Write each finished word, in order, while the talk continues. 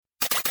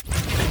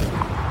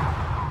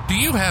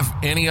you have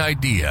any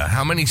idea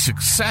how many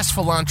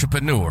successful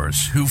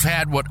entrepreneurs who've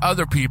had what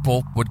other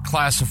people would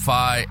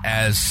classify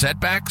as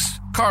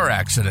setbacks? Car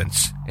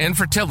accidents,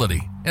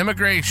 infertility,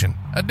 immigration,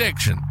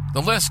 addiction,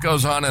 the list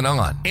goes on and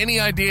on. Any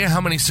idea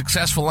how many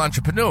successful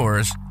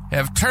entrepreneurs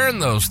have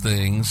turned those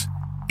things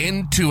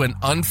into an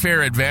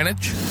unfair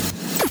advantage?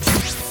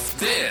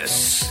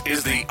 This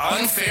is the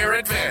Unfair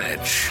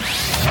Advantage.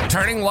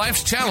 Turning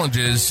life's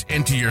challenges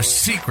into your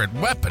secret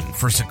weapon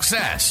for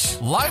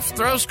success. Life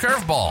throws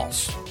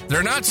curveballs.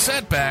 They're not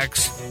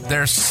setbacks,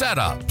 they're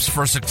setups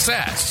for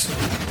success.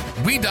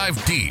 We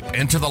dive deep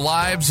into the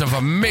lives of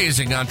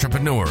amazing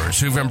entrepreneurs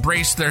who've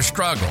embraced their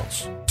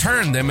struggles,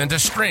 turned them into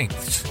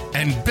strengths,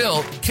 and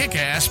built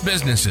kick-ass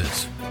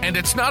businesses. And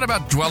it's not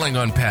about dwelling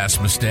on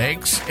past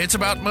mistakes, it's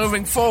about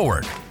moving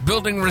forward,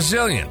 building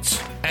resilience,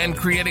 and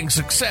creating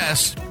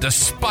success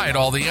despite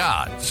all the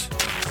odds.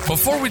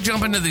 Before we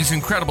jump into these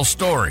incredible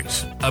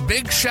stories, a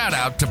big shout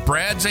out to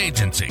Brad's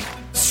agency,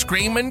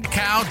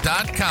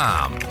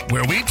 ScreamingCow.com,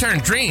 where we turn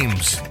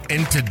dreams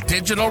into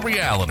digital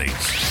realities.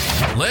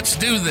 Let's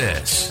do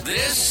this.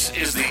 This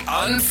is the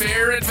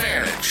Unfair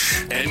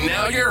Advantage. And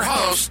now your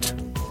host,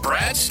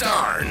 Brad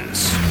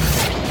Starnes.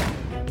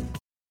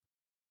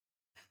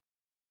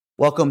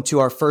 Welcome to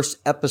our first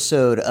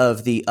episode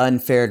of the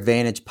Unfair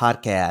Advantage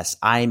podcast.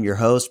 I am your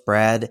host,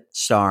 Brad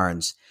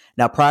Starnes.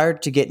 Now, prior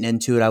to getting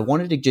into it, I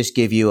wanted to just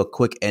give you a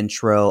quick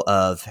intro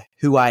of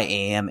who I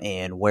am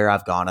and where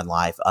I've gone in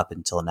life up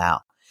until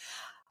now.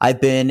 I've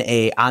been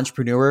an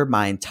entrepreneur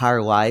my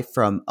entire life,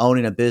 from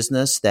owning a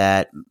business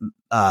that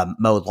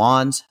mowed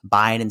lawns,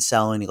 buying and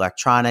selling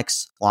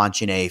electronics,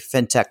 launching a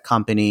fintech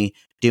company,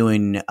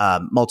 doing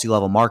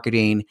multi-level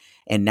marketing,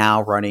 and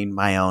now running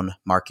my own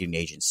marketing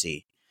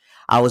agency.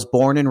 I was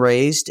born and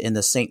raised in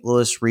the St.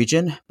 Louis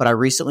region, but I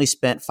recently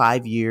spent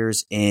 5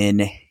 years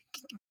in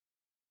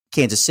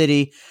Kansas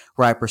City,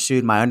 where I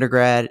pursued my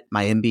undergrad,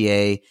 my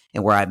MBA,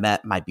 and where I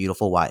met my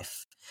beautiful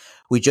wife.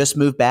 We just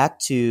moved back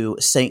to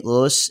St.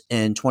 Louis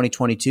in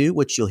 2022,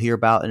 which you'll hear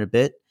about in a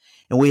bit.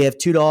 And we have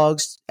 2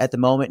 dogs at the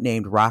moment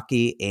named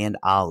Rocky and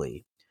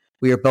Ollie.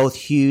 We are both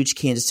huge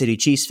Kansas City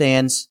Chiefs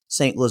fans,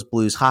 St. Louis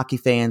Blues hockey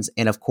fans,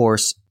 and of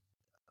course,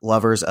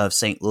 lovers of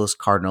St. Louis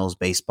Cardinals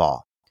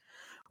baseball.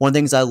 One of the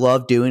things I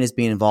love doing is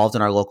being involved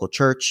in our local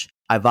church.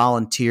 I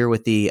volunteer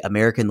with the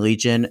American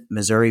Legion,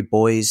 Missouri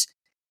Boys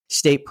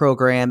State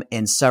Program,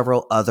 and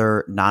several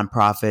other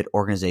nonprofit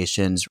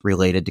organizations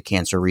related to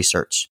cancer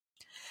research.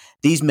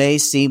 These may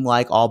seem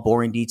like all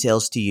boring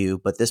details to you,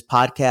 but this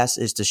podcast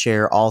is to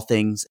share all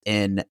things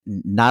in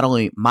not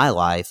only my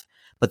life,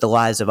 but the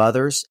lives of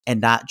others, and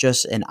not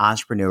just in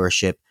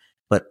entrepreneurship,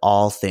 but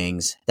all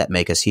things that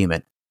make us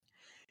human.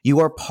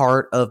 You are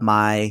part of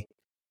my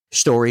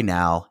story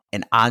now,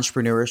 and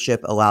entrepreneurship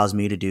allows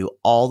me to do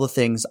all the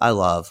things I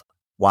love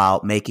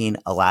while making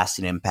a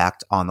lasting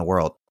impact on the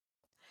world.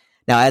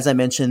 Now, as I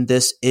mentioned,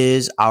 this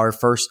is our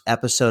first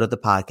episode of the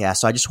podcast,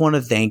 so I just want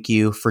to thank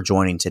you for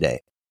joining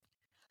today.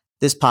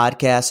 This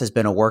podcast has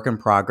been a work in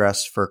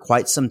progress for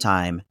quite some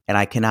time, and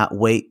I cannot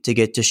wait to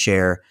get to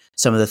share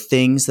some of the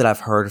things that I've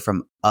heard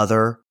from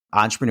other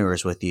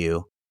entrepreneurs with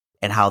you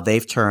and how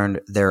they've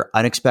turned their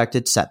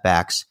unexpected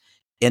setbacks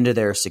into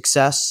their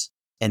success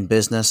in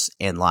business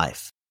and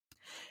life.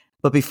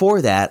 But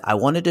before that, I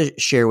wanted to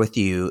share with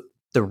you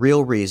the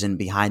real reason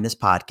behind this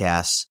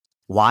podcast,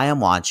 why I'm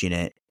launching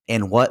it,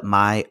 and what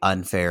my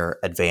unfair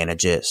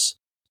advantage is.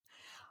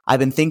 I've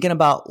been thinking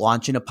about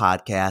launching a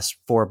podcast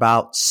for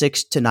about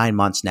 6 to 9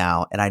 months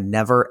now, and I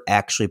never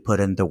actually put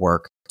in the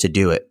work to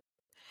do it.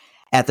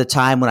 At the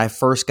time when I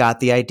first got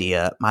the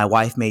idea, my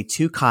wife made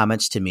 2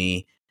 comments to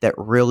me that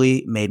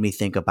really made me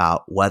think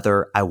about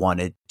whether I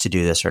wanted to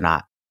do this or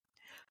not.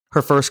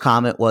 Her first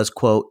comment was,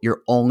 quote,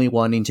 "You're only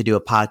wanting to do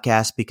a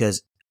podcast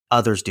because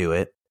others do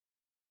it.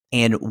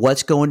 And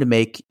what's going to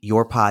make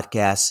your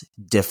podcast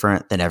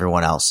different than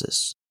everyone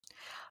else's?"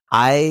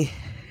 I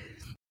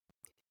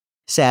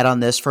sat on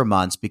this for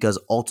months because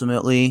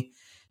ultimately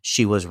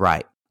she was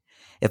right.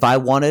 If I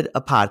wanted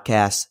a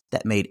podcast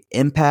that made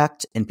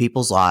impact in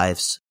people's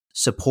lives,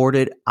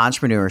 supported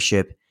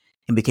entrepreneurship,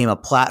 and became a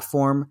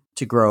platform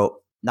to grow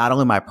not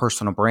only my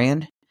personal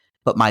brand,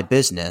 but my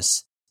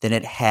business, then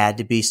it had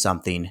to be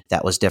something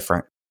that was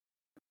different.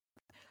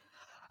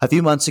 A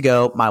few months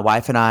ago, my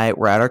wife and I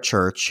were at our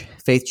church,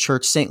 Faith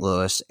Church St.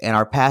 Louis, and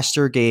our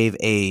pastor gave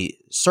a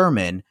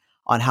sermon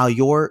on how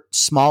your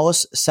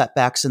smallest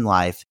setbacks in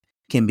life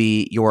can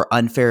be your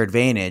unfair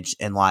advantage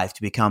in life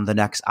to become the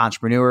next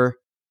entrepreneur,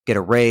 get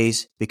a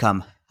raise,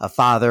 become a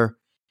father,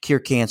 cure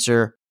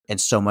cancer, and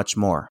so much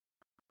more.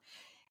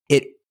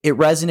 It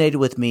resonated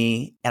with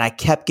me, and I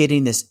kept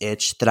getting this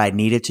itch that I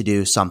needed to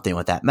do something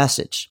with that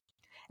message.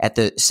 At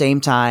the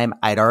same time,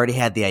 I'd already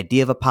had the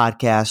idea of a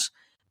podcast,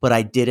 but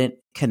I didn't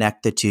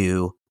connect the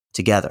 2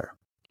 together.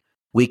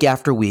 Week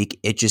after week,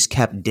 it just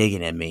kept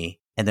digging in me.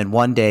 And then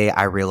one day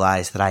I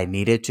realized that I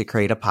needed to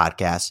create a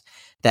podcast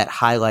that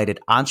highlighted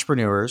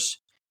entrepreneurs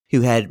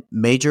who had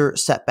major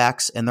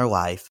setbacks in their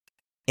life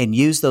and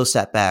used those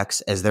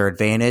setbacks as their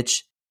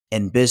advantage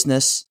in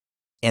business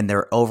and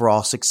their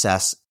overall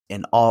success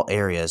in all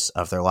areas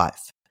of their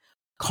life,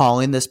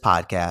 calling this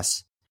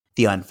podcast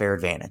The Unfair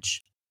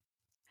Advantage.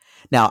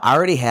 Now, I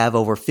already have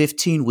over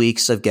 15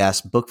 weeks of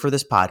guests booked for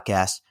this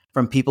podcast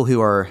from people who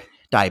are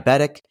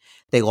diabetic,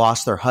 they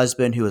lost their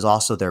husband who is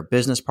also their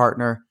business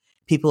partner,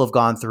 people have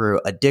gone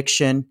through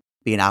addiction,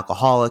 being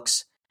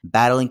alcoholics,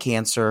 battling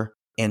cancer,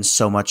 and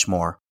so much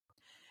more.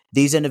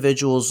 These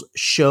individuals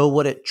show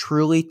what it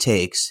truly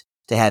takes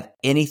to have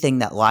anything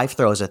that life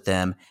throws at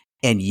them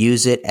and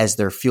use it as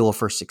their fuel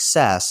for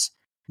success,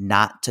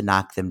 not to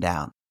knock them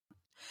down.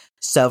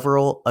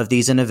 Several of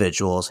these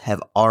individuals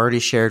have already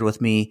shared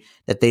with me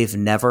that they've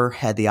never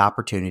had the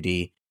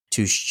opportunity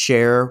to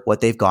share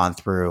what they've gone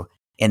through,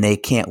 and they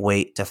can't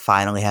wait to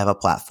finally have a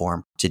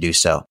platform to do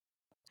so.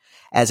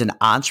 As an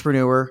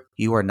entrepreneur,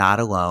 you are not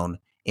alone,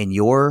 and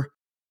your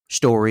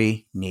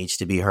story needs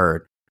to be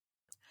heard.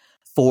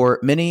 For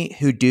many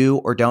who do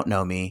or don't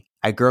know me,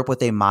 I grew up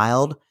with a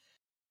mild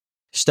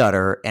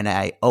stutter, and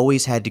I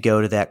always had to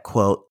go to that,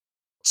 quote,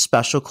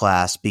 special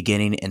class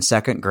beginning in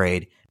second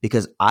grade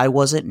because I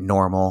wasn't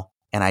normal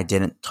and I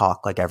didn't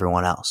talk like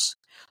everyone else.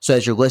 So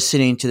as you're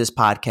listening to this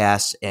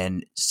podcast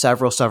and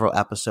several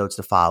episodes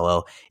to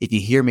follow, if you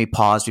hear me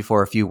pause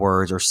before a few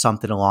words or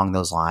something along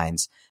those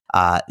lines,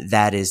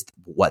 that is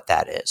what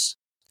that is.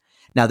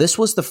 Now, this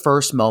was the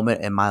first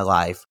moment in my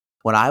life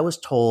when I was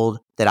told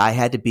that I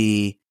had to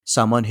be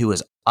someone who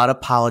was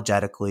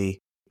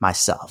unapologetically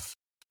myself.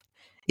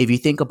 If you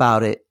think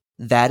about it,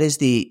 that is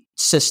the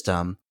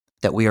system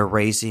that we are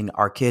raising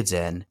our kids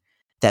in,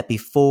 that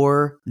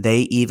before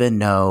they even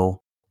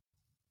know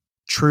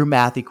true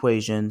math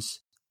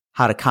equations,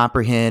 how to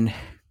comprehend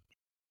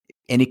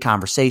any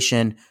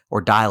conversation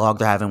or dialogue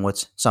they're having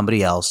with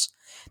somebody else,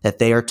 that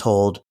they are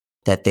told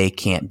that they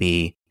can't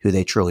be who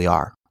they truly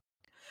are.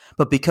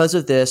 But because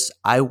of this,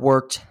 I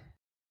worked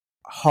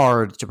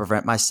hard to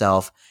prevent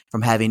myself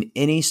from having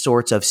any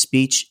sorts of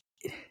speech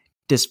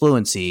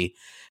disfluency,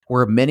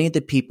 where many of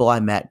the people I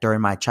met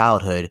during my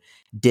childhood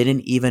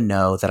didn't even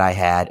know that I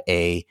had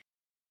a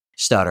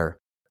stutter.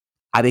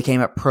 I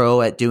became a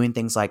pro at doing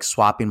things like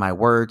swapping my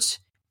words,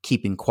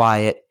 keeping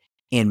quiet,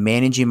 and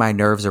managing my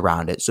nerves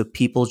around it so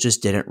people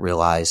just didn't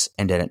realize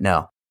and didn't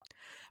know.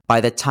 By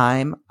the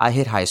time I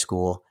hit high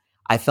school,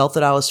 I felt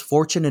that I was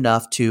fortunate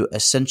enough to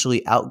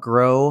essentially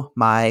outgrow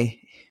my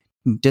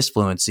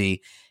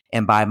disfluency,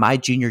 and by my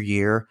junior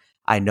year,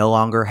 I no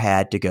longer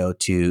had to go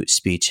to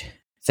speech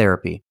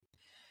therapy.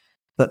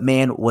 But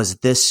man, was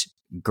this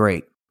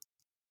great.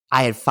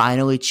 I had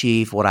finally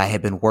achieved what I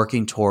had been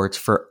working towards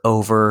for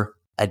over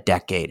a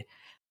decade.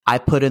 I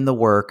put in the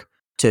work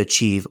to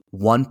achieve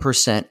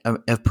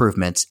 1%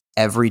 improvements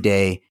every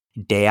day,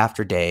 day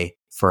after day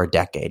for a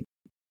decade.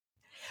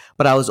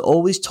 But I was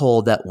always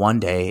told that one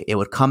day it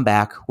would come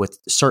back with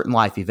certain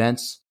life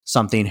events,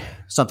 something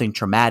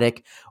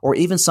traumatic, or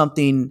even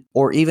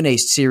a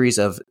series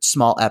of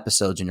small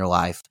episodes in your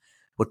life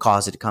would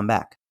cause it to come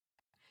back.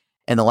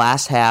 In the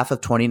last half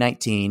of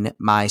 2019,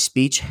 my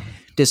speech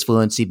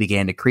disfluency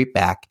began to creep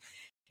back,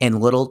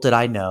 and little did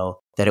I know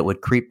that it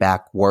would creep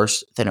back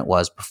worse than it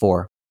was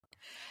before.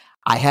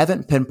 I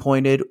haven't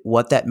pinpointed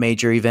what that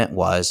major event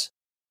was,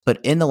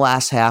 but in the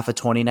last half of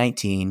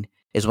 2019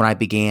 is when I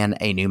began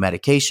a new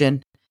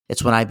medication.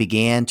 It's when I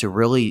began to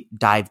really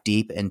dive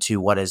deep into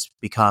what has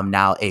become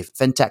now a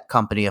fintech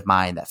company of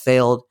mine that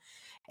failed.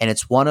 And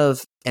it's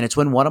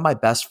when one of my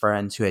best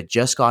friends who had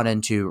just gone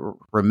into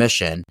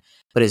remission,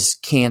 but his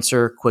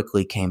cancer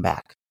quickly came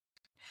back.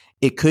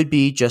 It could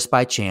be just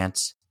by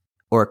chance,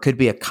 or it could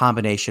be a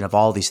combination of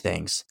all these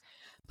things.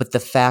 But the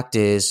fact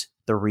is,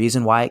 the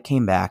reason why it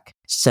came back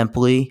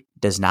simply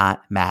does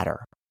not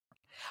matter.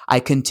 I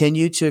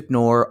continued to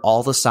ignore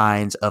all the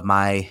signs of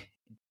my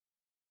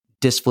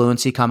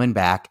disfluency coming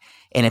back,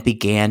 and it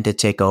began to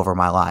take over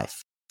my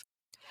life.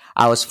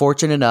 I was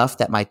fortunate enough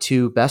that my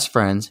two best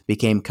friends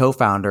became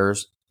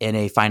co-founders in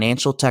a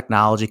financial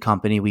technology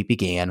company we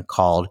began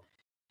called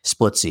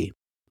Splitsy.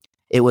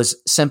 It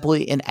was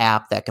simply an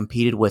app that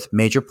competed with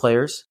major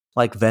players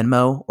like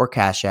Venmo or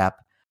Cash App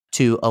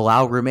to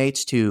allow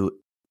roommates to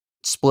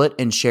split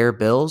and share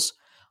bills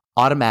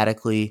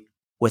automatically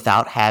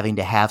without having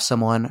to have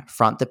someone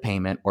front the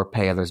payment or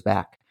pay others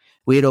back.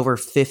 We had over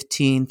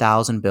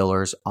 15,000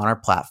 billers on our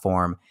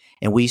platform,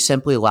 and we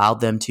simply allowed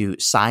them to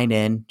sign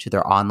in to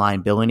their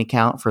online billing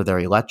account for their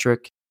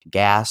electric,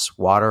 gas,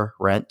 water,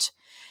 rent.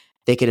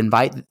 They could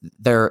invite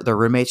their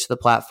roommates to the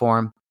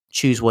platform,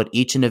 choose what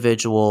each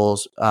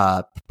individual's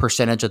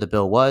percentage of the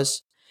bill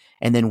was,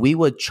 and then we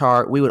would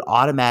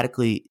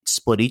automatically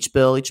split each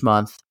bill each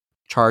month,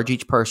 charge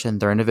each person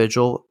their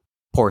individual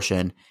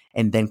portion,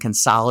 and then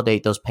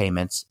consolidate those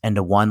payments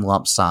into one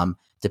lump sum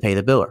to pay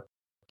the biller.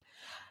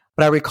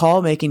 But I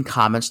recall making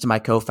comments to my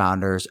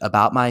co-founders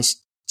about my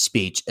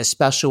speech,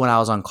 especially when I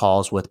was on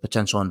calls with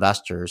potential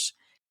investors,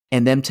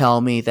 and them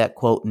telling me that,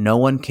 quote, no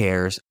one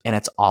cares and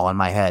it's all in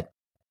my head.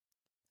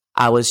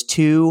 I was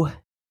too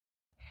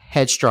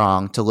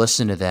headstrong to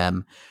listen to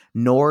them,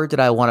 nor did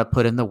I want to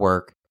put in the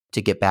work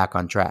to get back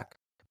on track.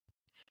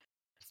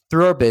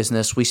 Through our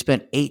business, we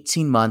spent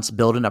 18 months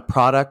building a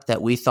product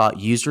that we thought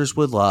users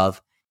would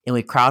love and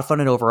we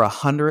crowdfunded over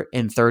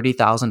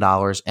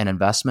 $130,000 in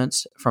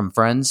investments from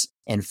friends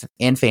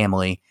and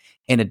family,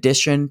 in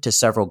addition to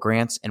several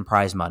grants and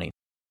prize money.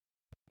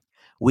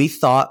 We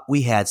thought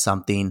we had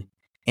something,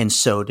 and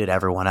so did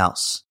everyone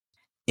else.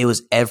 It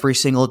was every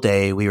single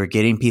day we were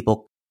getting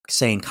people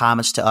saying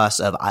comments to us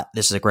of,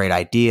 this is a great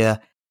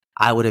idea.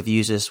 I would have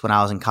used this when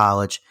I was in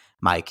college.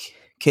 My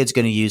kid's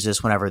going to use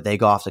this whenever they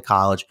go off to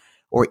college.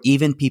 Or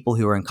even people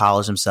who are in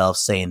college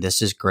themselves saying,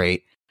 this is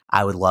great.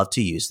 I would love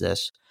to use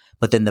this.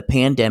 But then the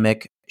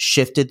pandemic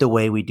shifted the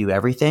way we do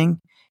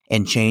everything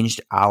and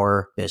changed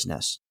our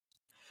business.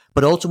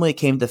 But ultimately, it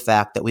came to the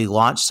fact that we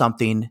launched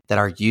something that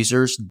our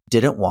users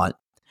didn't want.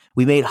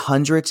 We made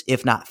hundreds,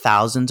 if not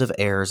thousands, of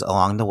errors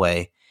along the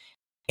way.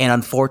 And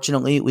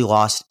unfortunately, we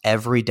lost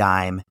every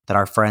dime that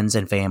our friends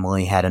and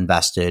family had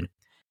invested,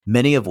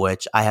 many of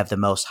which I have the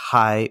most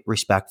high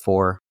respect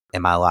for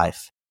in my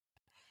life.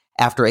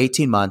 After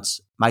 18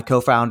 months, my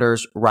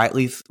co-founders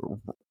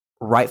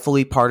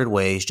rightfully parted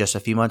ways just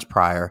a few months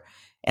prior,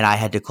 and I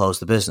had to close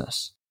the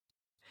business.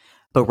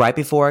 But right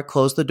before I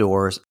closed the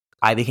doors,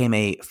 I became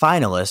a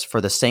finalist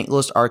for the St.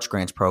 Louis Arts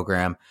Grants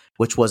program,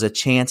 which was a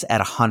chance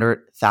at a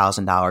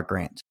 $100,000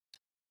 grant.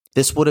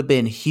 This would have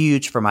been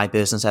huge for my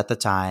business at the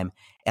time,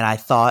 and I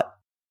thought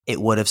it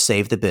would have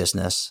saved the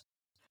business.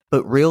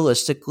 But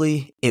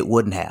realistically, it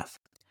wouldn't have.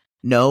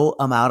 No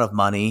amount of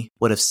money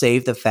would have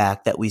saved the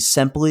fact that we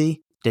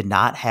simply did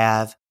not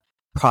have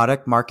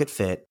product market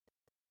fit.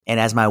 And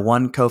as my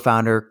one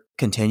co-founder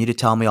continued to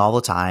tell me all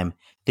the time,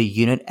 the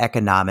unit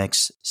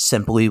economics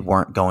simply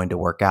weren't going to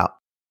work out.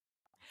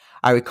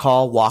 I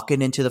recall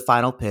walking into the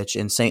final pitch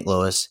in St.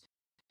 Louis,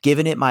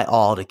 giving it my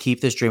all to keep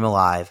this dream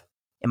alive,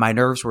 and my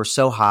nerves were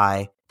so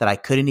high that I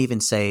couldn't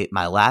even say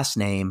my last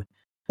name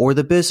or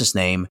the business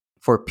name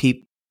for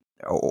people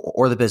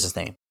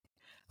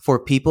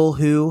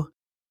who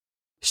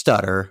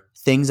stutter.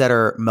 Things that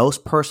are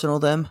most personal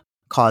to them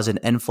cause an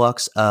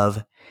influx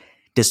of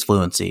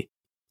disfluency.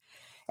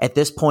 At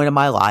this point in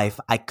my life,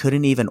 I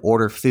couldn't even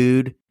order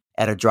food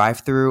at a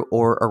drive-thru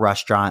or a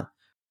restaurant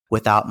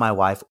without my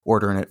wife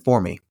ordering it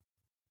for me.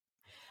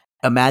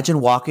 Imagine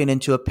walking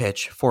into a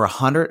pitch for a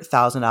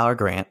 $100,000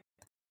 grant.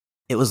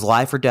 It was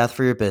life or death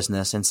for your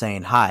business, and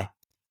saying, "Hi,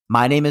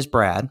 my name is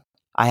Brad.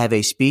 I have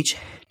a speech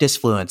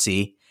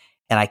disfluency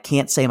and I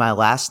can't say my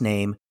last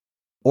name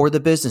or the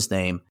business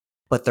name,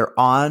 but they're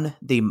on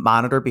the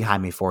monitor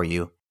behind me for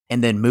you,"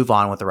 and then move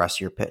on with the rest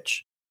of your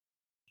pitch.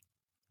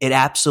 It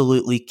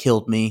absolutely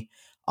killed me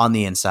on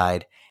the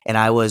inside, and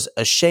I was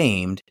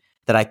ashamed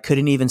that I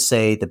couldn't even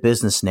say the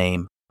business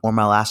name or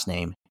my last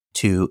name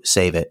to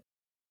save it.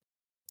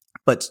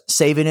 But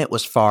saving it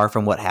was far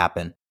from what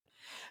happened.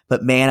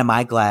 But man, am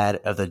I glad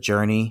of the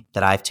journey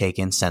that I've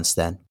taken since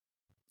then.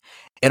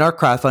 In our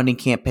crowdfunding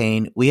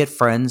campaign, we had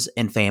friends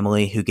and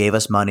family who gave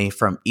us money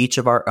from each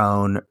of our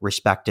own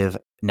respective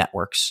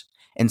networks.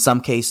 In some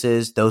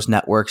cases, those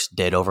networks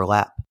did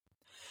overlap.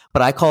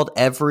 But I called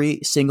every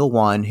single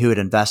one who had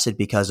invested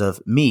because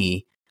of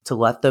me to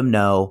let them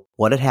know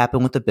what had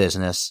happened with the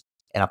business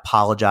and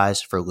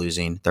apologize for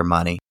losing their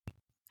money.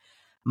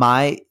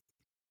 My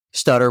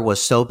stutter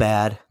was so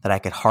bad that I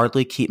could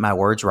hardly keep my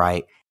words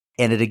right,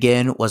 and it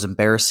again was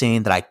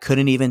embarrassing that I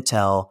couldn't even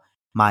tell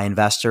my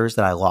investors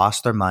that I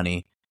lost their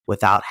money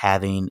without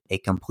having a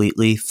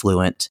completely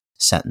fluent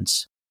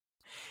sentence.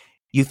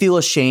 You feel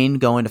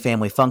ashamed going to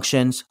family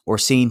functions or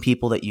seeing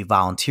people that you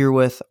volunteer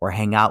with or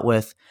hang out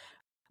with,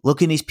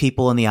 looking these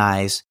people in the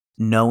eyes,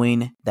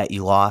 knowing that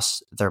you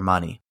lost their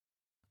money.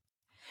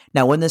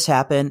 Now, when this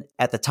happened,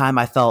 at the time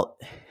I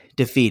felt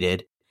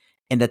defeated,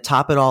 and to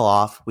top it all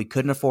off, we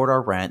couldn't afford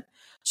our rent,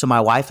 so my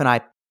wife and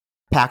I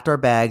packed our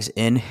bags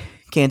in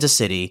Kansas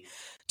City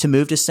to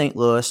move to St.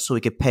 Louis so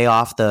we could pay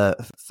off the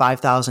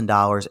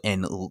 $5,000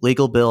 in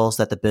legal bills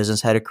that the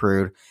business had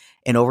accrued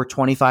and over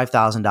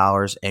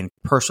 $25,000 in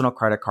personal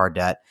credit card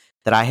debt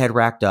that I had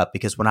racked up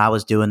because when I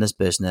was doing this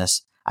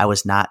business, I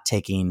was not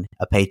taking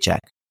a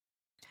paycheck.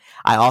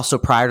 I also,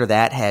 prior to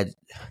that, had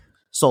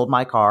sold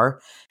my car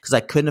because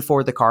I couldn't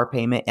afford the car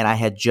payment, and I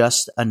had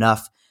just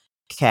enough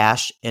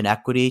cash and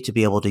equity to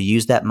be able to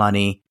use that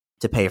money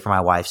to pay for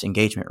my wife's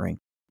engagement ring.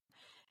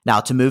 Now,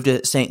 to move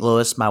to St.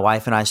 Louis, my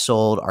wife and I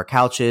sold our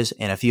couches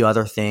and a few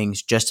other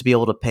things just to be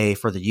able to pay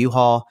for the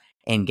U-Haul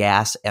and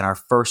gas and our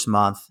first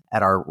month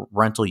at our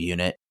rental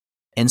unit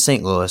in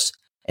St. Louis,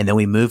 and then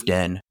we moved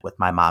in with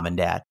my mom and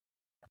dad.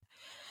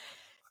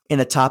 And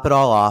to top it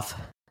all off,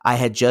 I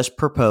had just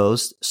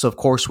proposed, so of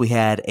course we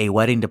had a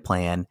wedding to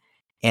plan,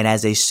 and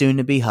as a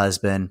soon-to-be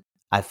husband,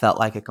 I felt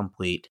like a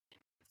complete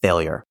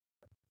failure.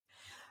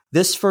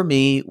 This for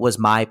me was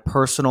my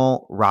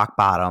personal rock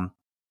bottom,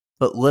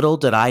 but little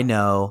did I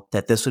know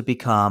that this would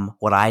become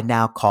what I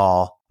now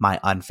call my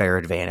unfair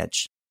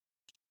advantage.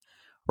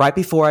 Right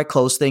before I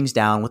closed things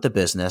down with the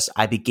business,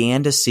 I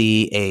began to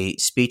see a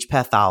speech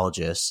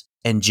pathologist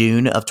in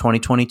June of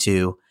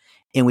 2022,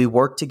 and we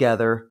worked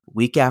together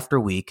week after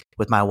week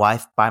with my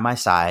wife by my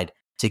side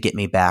to get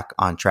me back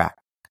on track.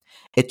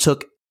 It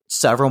took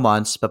several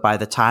months, but by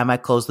the time I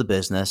closed the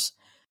business,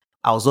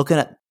 I was looking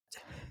at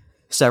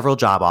several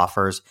job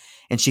offers,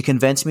 and she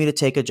convinced me to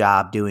take a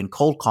job doing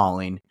cold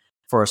calling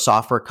for a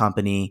software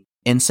company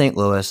in St.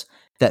 Louis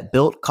that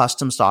built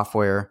custom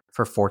software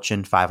for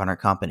Fortune 500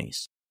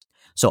 companies.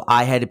 So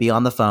I had to be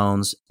on the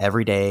phones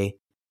every day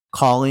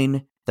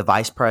calling the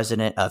vice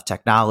president of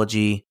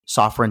technology,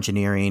 software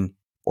engineering,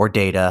 or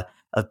data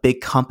of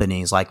big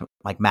companies like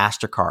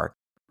MasterCard.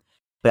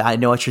 But I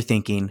know what you're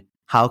thinking.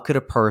 How could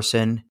a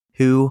person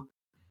who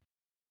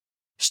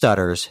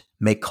stutters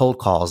make cold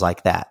calls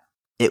like that?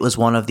 It was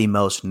one of the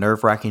most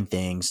nerve-wracking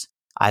things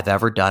I've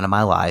ever done in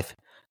my life,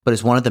 but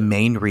it's one of the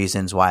main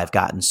reasons why I've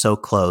gotten so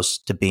close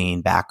to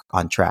being back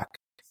on track.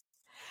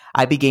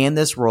 I began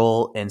this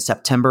role in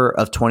September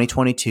of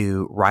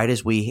 2022, right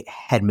as we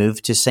had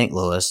moved to St.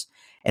 Louis.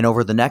 And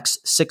over the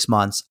next 6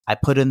 months, I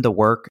put in the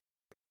work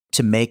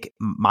to make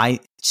my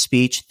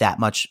speech that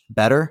much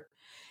better.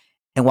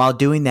 And while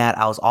doing that,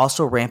 I was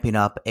also ramping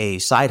up a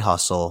side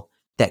hustle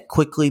that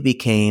quickly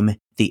became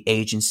the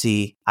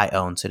agency I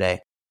own today.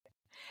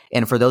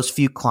 And for those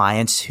few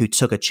clients who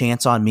took a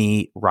chance on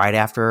me right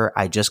after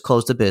I just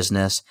closed the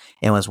business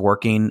and was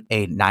working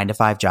a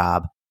 9-to-5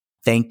 job,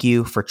 thank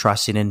you for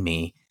trusting in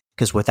me,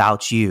 because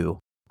without you,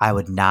 I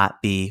would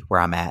not be where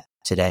I'm at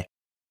today.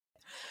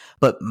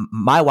 But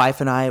my wife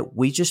and I,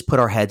 we just put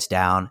our heads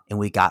down and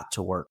we got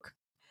to work.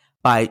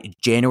 By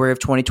January of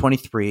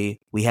 2023,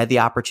 we had the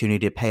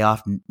opportunity to pay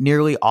off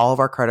nearly all of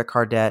our credit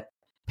card debt,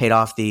 paid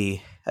off the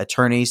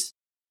attorneys,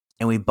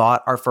 and we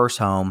bought our first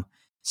home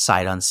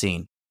sight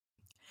unseen.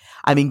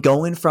 I mean,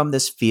 going from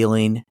this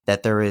feeling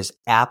that there is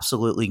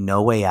absolutely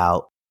no way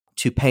out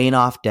to paying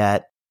off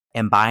debt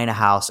and buying a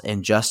house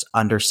in just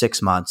under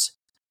 6 months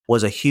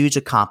was a huge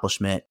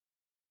accomplishment.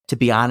 To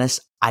be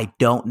honest, I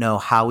don't know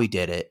how we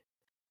did it,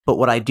 but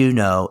what I do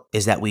know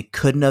is that we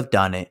couldn't have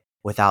done it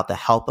without the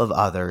help of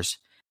others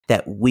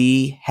that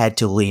we had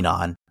to lean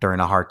on during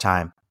a hard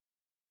time.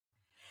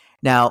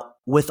 Now,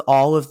 with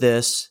all of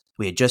this,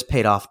 we had just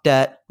paid off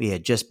debt, we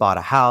had just bought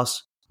a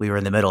house, we were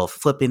in the middle of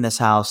flipping this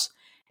house,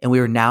 and we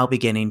were now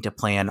beginning to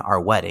plan our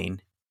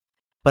wedding.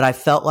 But I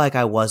felt like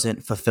I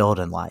wasn't fulfilled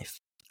in life.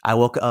 I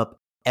woke up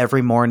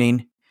every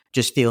morning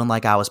just feeling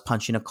like I was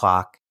punching a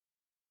clock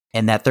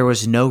and that there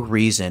was no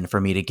reason for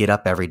me to get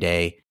up every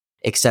day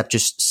except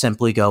just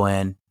simply go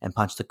in and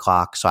punch the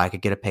clock so I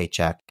could get a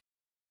paycheck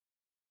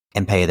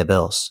and pay the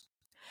bills.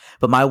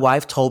 But my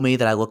wife told me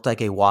that I looked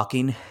like a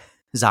walking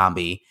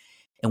zombie,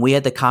 and we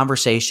had the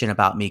conversation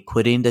about me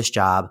quitting this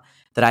job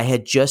that I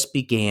had just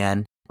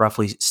began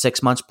roughly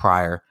 6 months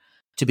prior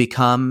to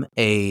become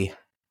a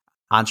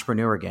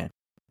entrepreneur again.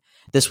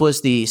 This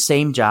was the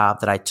same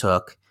job that I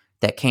took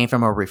that came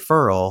from a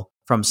referral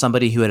from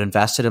somebody who had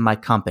invested in my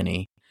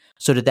company.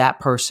 So to that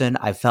person,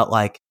 I felt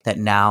like that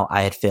now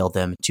I had failed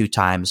them 2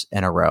 times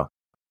in a row.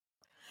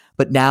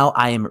 But now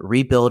I am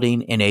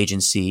rebuilding an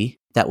agency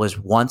that was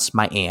once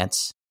my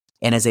aunt's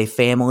and as a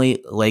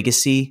family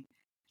legacy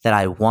that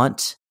I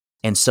want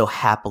and so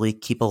happily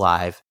keep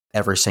alive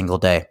every single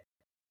day.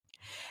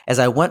 As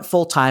I went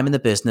full time in the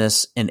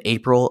business in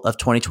April of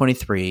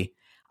 2023,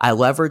 I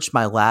leveraged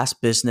my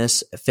last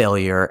business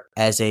failure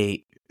as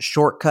a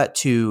shortcut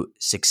to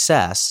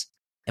success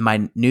in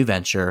my new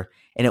venture,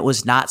 and it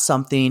was not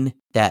something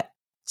that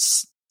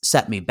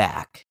set me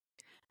back.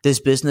 This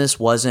business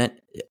was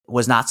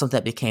not something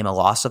that became a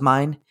loss of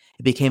mine.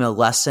 It became a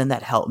lesson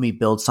that helped me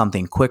build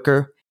something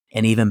quicker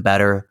and even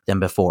better than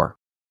before.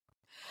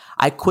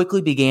 I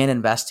quickly began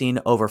investing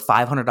over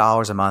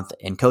 $500 a month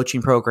in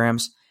coaching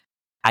programs.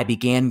 I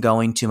began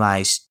going to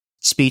my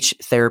speech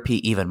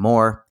therapy even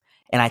more,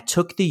 and I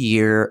took the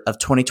year of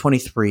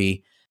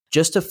 2023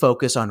 just to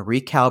focus on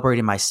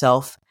recalibrating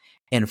myself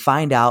and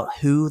find out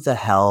who the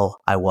hell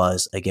I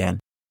was again.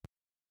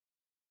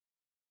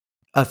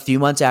 A few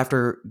months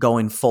after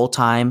going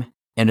full-time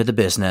into the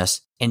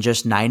business, and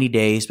just 90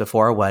 days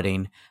before our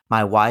wedding,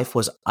 my wife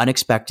was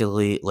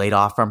unexpectedly laid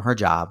off from her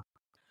job.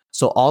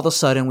 So all of a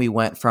sudden, we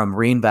went from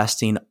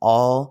reinvesting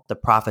all the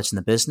profits in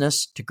the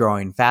business to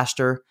growing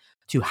faster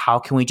to how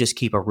can we just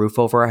keep a roof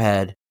over our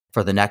head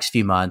for the next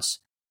few months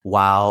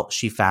while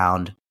she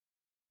found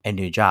a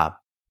new job.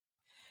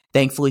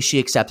 Thankfully, she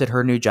accepted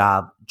her new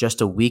job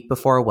just a week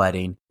before our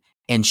wedding,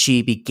 and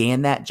she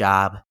began that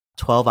job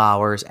 12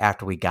 hours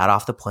after we got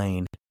off the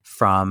plane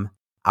from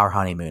our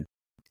honeymoon.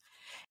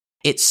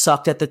 It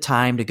sucked at the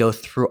time to go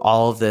through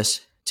all of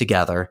this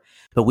together,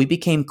 but we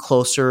became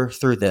closer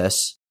through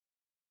this.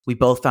 We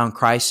both found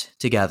Christ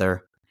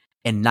together,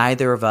 and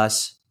neither of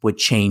us would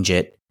change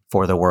it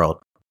for the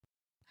world.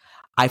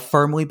 I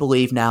firmly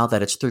believe now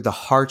that it's through the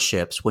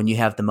hardships when you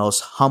have the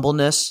most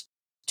humbleness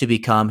to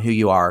become who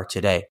you are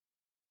today.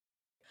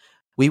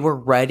 We were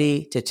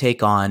ready to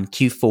take on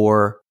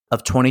Q4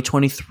 of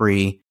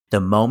 2023 the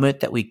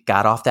moment that we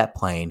got off that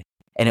plane,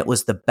 and it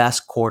was the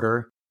best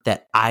quarter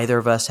that either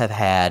of us have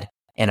had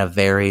in a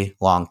very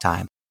long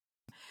time.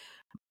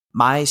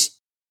 My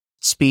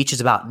speech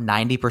is about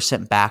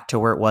 90% back to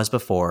where it was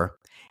before,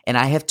 and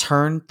I have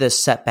turned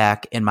this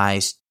setback in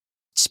my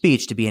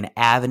speech to be an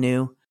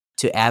avenue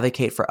to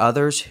advocate for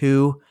others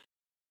who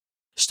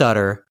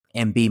stutter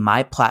and be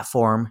my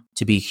platform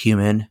to be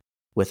human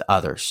with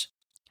others.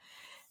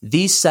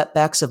 These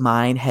setbacks of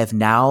mine have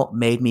now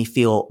made me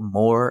feel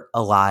more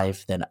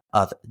alive than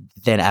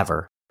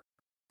ever.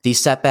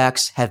 These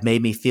setbacks have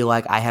made me feel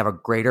like I have a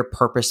greater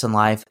purpose in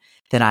life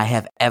than I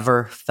have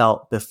ever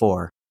felt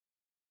before.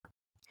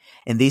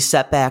 And these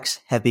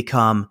setbacks have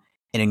become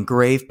an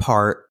engraved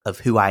part of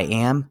who I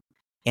am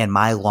and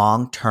my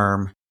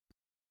long-term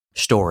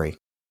story.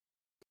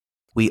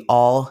 We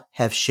all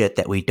have shit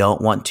that we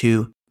don't want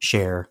to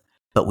share,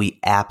 but we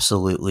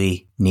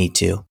absolutely need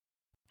to.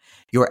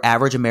 Your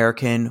average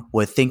American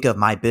would think of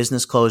my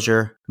business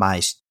closure,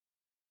 my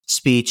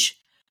speech,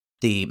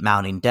 the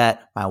mounting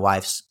debt, my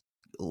wife's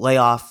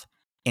layoff,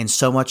 and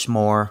so much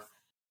more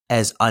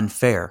as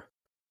unfair.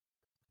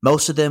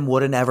 Most of them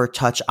wouldn't ever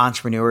touch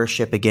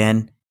entrepreneurship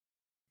again.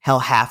 Hell,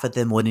 half of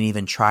them wouldn't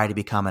even try to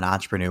become an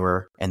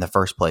entrepreneur in the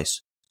first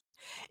place.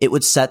 It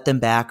would set them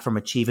back from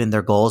achieving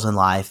their goals in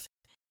life.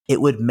 It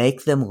would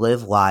make them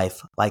live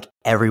life like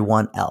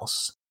everyone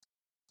else,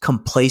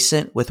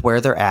 complacent with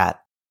where they're at,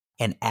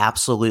 and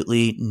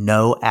absolutely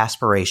no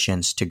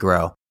aspirations to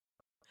grow.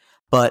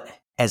 But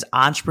as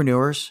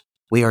entrepreneurs,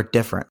 we are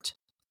different.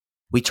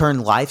 We turn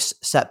life's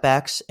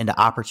setbacks into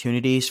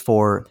opportunities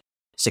for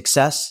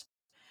success.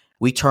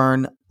 We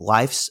turn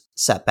life's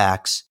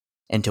setbacks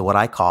into what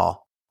I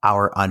call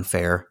our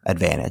unfair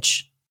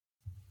advantage.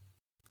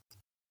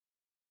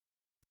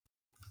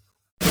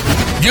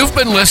 You've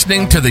been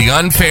listening to The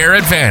Unfair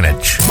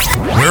Advantage.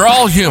 We're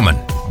all human.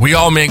 We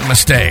all make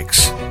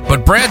mistakes.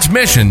 But Brad's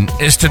mission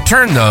is to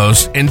turn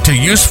those into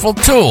useful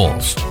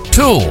tools.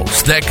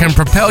 Tools that can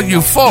propel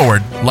you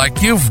forward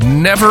like you've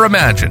never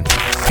imagined.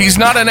 He's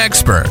not an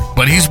expert,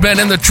 but he's been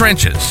in the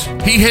trenches.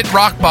 He hit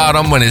rock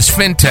bottom when his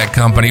fintech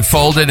company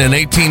folded in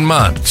 18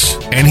 months,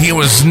 and he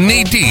was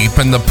knee-deep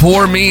in the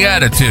poor me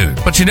attitude.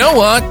 But you know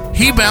what?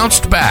 He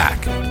bounced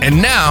back, and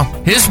now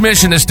his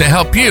mission is to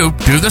help you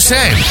do the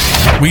same.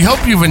 We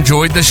hope you've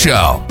enjoyed the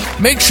show.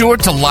 Make sure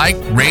to like,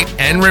 rate,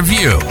 and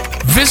review.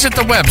 Visit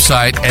the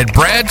website at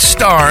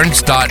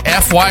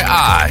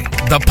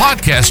bradstarnes.fyi. The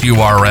podcast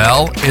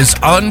URL is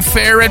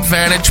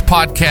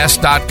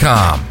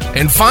unfairadvantagepodcast.com.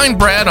 And find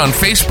Brad on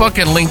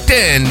Facebook and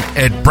LinkedIn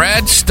at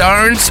Brad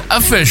Starnes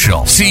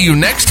Official. See you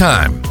next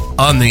time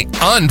on The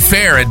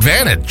Unfair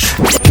Advantage.